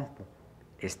en campo,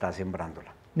 está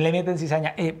sembrándola. Le meten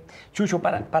cizaña. Chucho,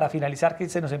 para finalizar, que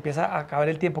se nos empieza a acabar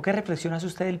el tiempo, ¿qué reflexión hace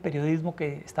usted del periodismo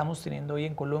que estamos teniendo hoy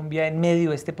en Colombia en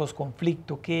medio de este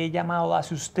posconflicto? ¿Qué llamado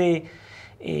hace usted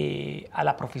a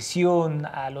la profesión,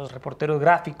 a los reporteros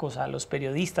gráficos, a los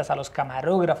periodistas, a los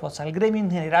camarógrafos, al gremio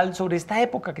en general sobre esta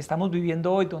época que estamos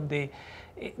viviendo hoy, donde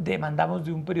demandamos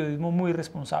de un periodismo muy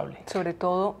responsable. Sobre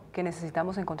todo que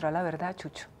necesitamos encontrar la verdad,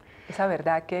 Chucho. Esa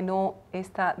verdad que no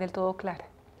está del todo clara.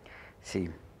 Sí.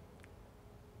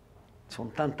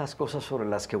 Son tantas cosas sobre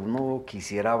las que uno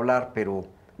quisiera hablar, pero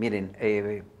miren,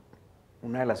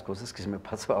 una de las cosas que se me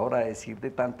pasó ahora a decir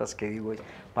de tantas que digo es,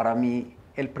 para mí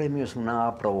el premio es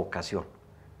una provocación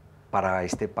para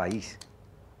este país.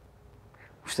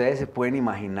 Ustedes se pueden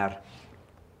imaginar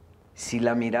si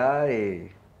la mirada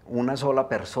de una sola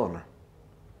persona,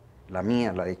 la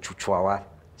mía, la de Chucho Abad,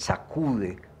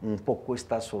 sacude un poco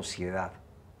esta sociedad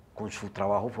con su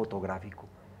trabajo fotográfico,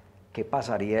 ¿qué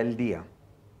pasaría el día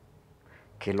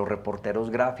que los reporteros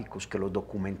gráficos, que los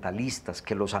documentalistas,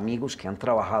 que los amigos que han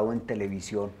trabajado en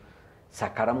televisión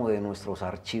sacáramos de nuestros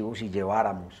archivos y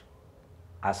lleváramos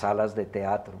a salas de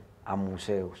teatro, a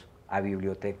museos, a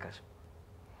bibliotecas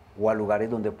o a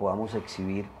lugares donde podamos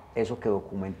exhibir eso que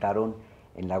documentaron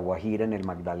en La Guajira, en el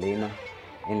Magdalena,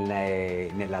 en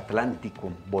el Atlántico,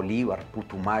 Bolívar,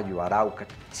 Putumayo, Arauca?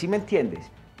 ¿Sí me entiendes?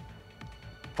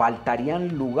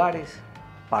 Faltarían lugares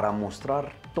para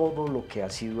mostrar todo lo que ha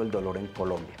sido el dolor en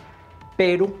Colombia.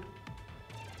 Pero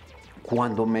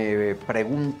cuando me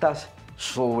preguntas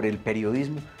sobre el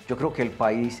periodismo, yo creo que el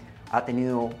país ha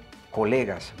tenido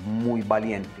colegas muy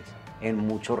valientes en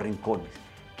muchos rincones,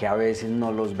 que a veces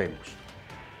no los vemos.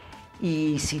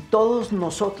 Y si todos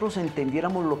nosotros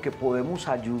entendiéramos lo que podemos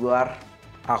ayudar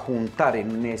a juntar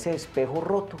en ese espejo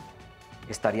roto,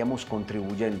 estaríamos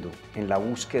contribuyendo en la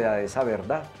búsqueda de esa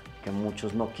verdad que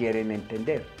muchos no quieren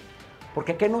entender.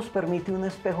 Porque ¿qué nos permite un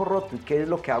espejo roto? ¿Y qué es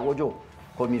lo que hago yo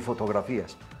con mis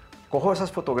fotografías? Cojo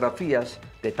esas fotografías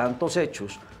de tantos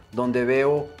hechos donde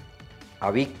veo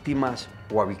a víctimas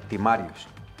o a victimarios.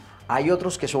 Hay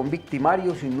otros que son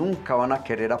victimarios y nunca van a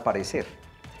querer aparecer.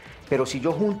 Pero si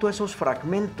yo junto esos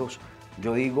fragmentos,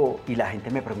 yo digo, y la gente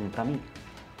me pregunta a mí,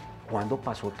 ¿cuándo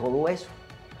pasó todo eso?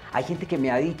 Hay gente que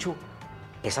me ha dicho,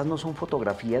 esas no son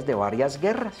fotografías de varias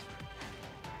guerras.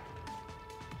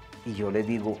 Y yo les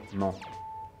digo, no,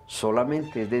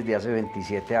 solamente es desde hace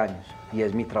 27 años y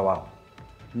es mi trabajo.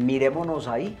 Mirémonos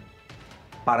ahí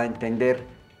para entender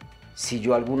si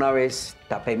yo alguna vez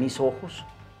tapé mis ojos,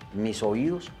 mis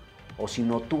oídos, o si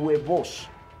no tuve voz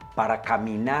para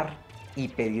caminar y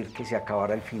pedir que se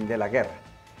acabara el fin de la guerra.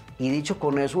 Y dicho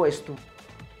con eso esto,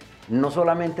 no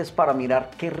solamente es para mirar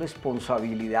qué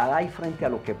responsabilidad hay frente a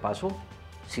lo que pasó,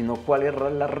 sino cuál es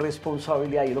la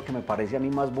responsabilidad, y lo que me parece a mí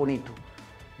más bonito,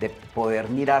 de poder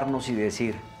mirarnos y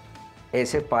decir,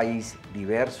 ese país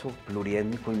diverso,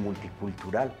 pluriétnico y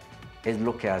multicultural es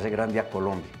lo que hace grande a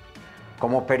Colombia.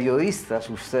 Como periodistas,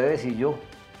 ustedes y yo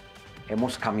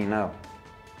hemos caminado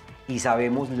y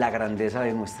sabemos la grandeza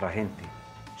de nuestra gente,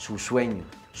 sus sueños,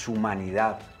 su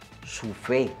humanidad, su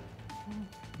fe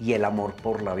y el amor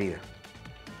por la vida.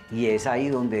 Y es ahí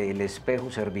donde el espejo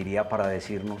serviría para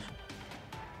decirnos,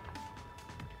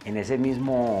 en ese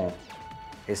mismo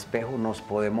espejo nos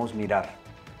podemos mirar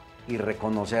y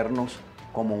reconocernos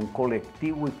como un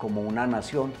colectivo y como una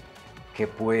nación que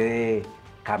puede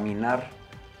caminar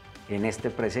en este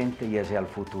presente y hacia el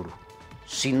futuro.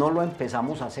 Si no lo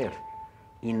empezamos a hacer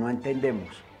y no entendemos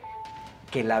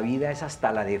que la vida es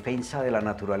hasta la defensa de la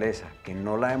naturaleza, que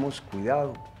no la hemos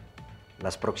cuidado,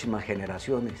 las próximas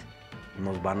generaciones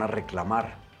nos van a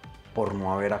reclamar por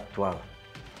no haber actuado.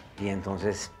 Y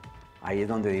entonces ahí es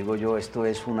donde digo yo, esto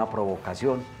es una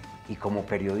provocación y como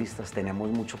periodistas tenemos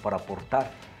mucho para aportar,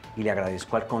 y le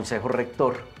agradezco al Consejo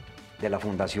Rector de la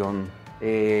Fundación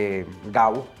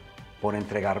Gabo por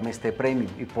entregarme este premio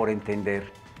y por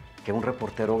entender que un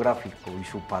reportero gráfico y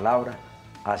su palabra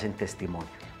hacen testimonio.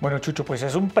 Bueno, Chucho, pues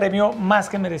es un premio más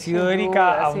que merecido,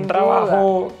 Erika, a un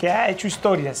trabajo que ha hecho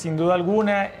historia, sin duda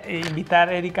alguna.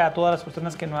 Invitar, Erika, a todas las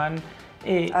personas que no han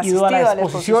ido a la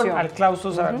exposición, al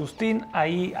claustro San Agustín,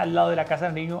 ahí al lado de la Casa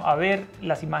del Niño, a ver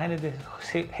las imágenes de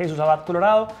Jesús Abad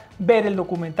Colorado, ver el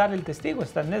documental El Testigo,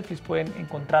 está en Netflix, pueden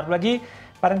encontrarlo allí,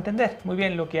 para entender muy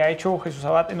bien lo que ha hecho Jesús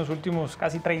Abad en los últimos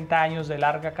casi 30 años de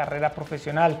larga carrera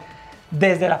profesional,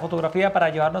 desde la fotografía para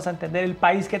llevarnos a entender el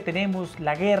país que tenemos,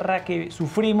 la guerra que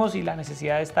sufrimos y la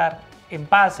necesidad de estar en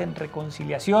paz, en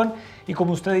reconciliación y,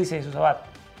 como usted dice, Jesús Abad,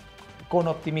 con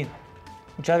optimismo.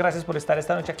 Muchas gracias por estar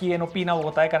esta noche aquí en Opina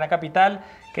Bogotá de Canal Capital.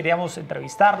 Queríamos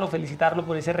entrevistarlo, felicitarlo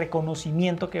por ese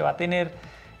reconocimiento que va a tener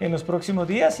en los próximos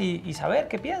días y saber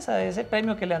qué piensa de ese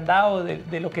premio que le han dado,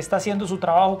 de lo que está haciendo su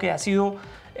trabajo, que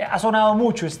ha sonado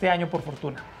mucho este año, por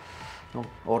fortuna. No,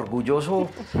 orgulloso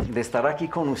de estar aquí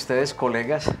con ustedes,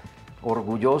 colegas,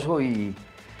 orgulloso, y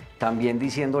también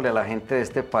diciéndole a la gente de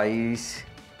este país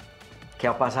que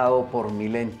ha pasado por mi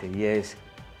lente, y es,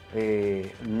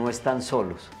 no están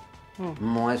solos,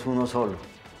 no es uno solo,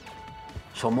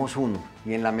 somos uno,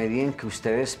 y en la medida en que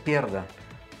ustedes pierdan,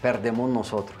 perdemos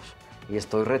nosotros. Y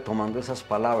estoy retomando esas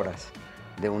palabras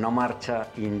de una marcha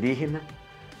indígena,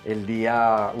 un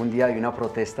día de una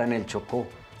protesta en el Chocó,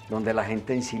 donde la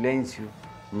gente en silencio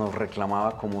nos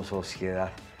reclamaba como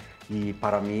sociedad. Y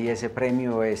para mí ese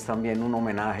premio es también un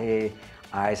homenaje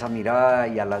a esa mirada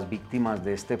y a las víctimas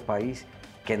de este país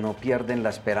que no pierden la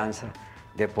esperanza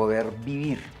de poder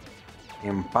vivir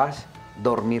en paz,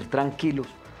 dormir tranquilos,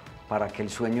 para que el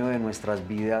sueño de nuestras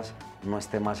vidas no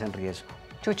esté más en riesgo.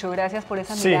 Chucho, gracias por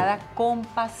esa mirada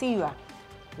compasiva.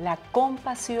 La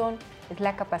compasión es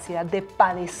la capacidad de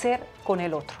padecer con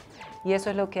el otro. Y eso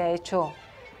es lo que ha hecho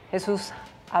Jesús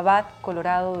Abad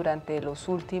Colorado durante los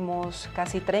últimos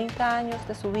casi 30 años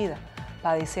de su vida.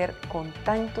 Padecer con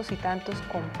tantos y tantos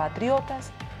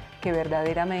compatriotas que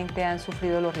verdaderamente han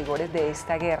sufrido los rigores de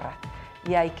esta guerra.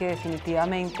 Y hay que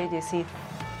definitivamente, Yesid,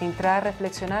 entrar a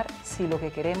reflexionar si lo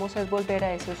que queremos es volver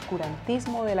a ese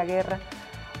oscurantismo de la guerra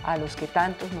a los que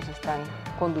tantos nos están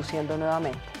conduciendo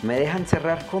nuevamente. ¿Me dejan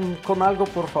cerrar con algo,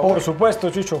 por favor? Por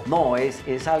supuesto, Chucho. No,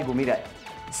 es algo, mira,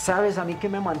 ¿sabes a mí qué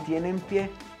me mantiene en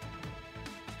pie?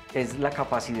 Es la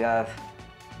capacidad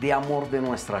de amor de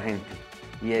nuestra gente,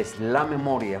 y es la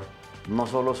memoria. No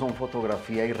solo son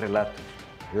fotografía y relatos,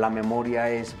 la memoria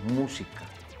es música,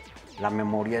 la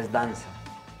memoria es danza,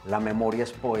 la memoria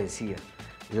es poesía,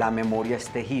 la memoria es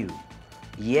tejido,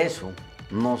 y eso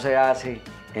no se hace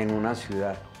en una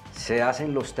ciudad, se hace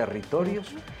en los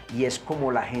territorios, y es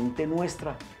como la gente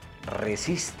nuestra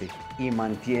resiste y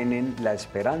mantienen la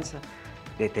esperanza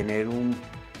de tener un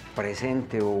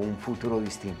presente o un futuro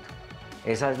distinto.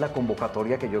 Esa es la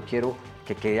convocatoria que yo quiero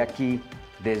que quede aquí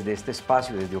desde este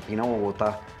espacio, desde Opina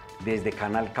Bogotá, desde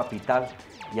Canal Capital,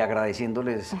 y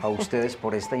agradeciéndoles a ustedes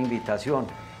por esta invitación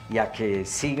y a que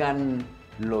sigan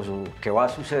lo que va a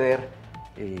suceder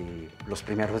los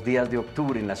primeros días de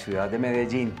octubre en la ciudad de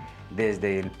Medellín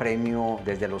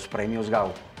desde los premios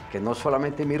Gabo, que no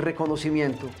solamente mi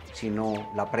reconocimiento,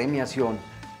 sino la premiación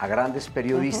a grandes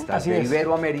periodistas de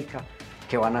Iberoamérica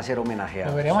que van a ser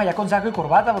homenajeados. Lo veremos allá con saco y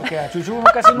corbata, porque a Chuchu uno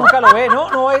casi nunca lo ve,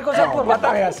 ¿no? No va a ir con saco y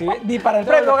corbata, vea, así, ni para el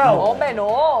premio Gabo. No, hombre,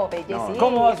 no, bellecito.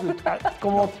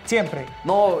 Como siempre.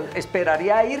 No,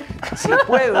 esperaría ir, si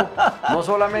puedo, no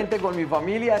solamente con mi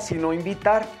familia, sino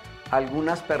invitar a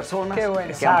algunas personas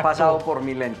que han pasado por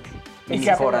mi lente y mi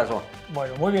corazón.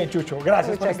 Bueno, muy bien, Chucho.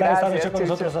 Gracias por estar esta noche con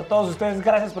nosotros. A todos ustedes,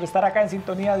 gracias por estar acá en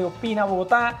sintonía de Opina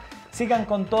Bogotá. Sigan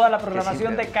con toda la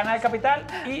programación de Canal Capital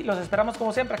y los esperamos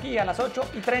como siempre aquí a las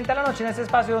 8:30 de la noche en este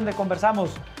espacio donde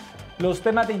conversamos los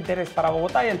temas de interés para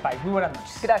Bogotá y el país. Muy buenas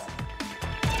noches. Gracias.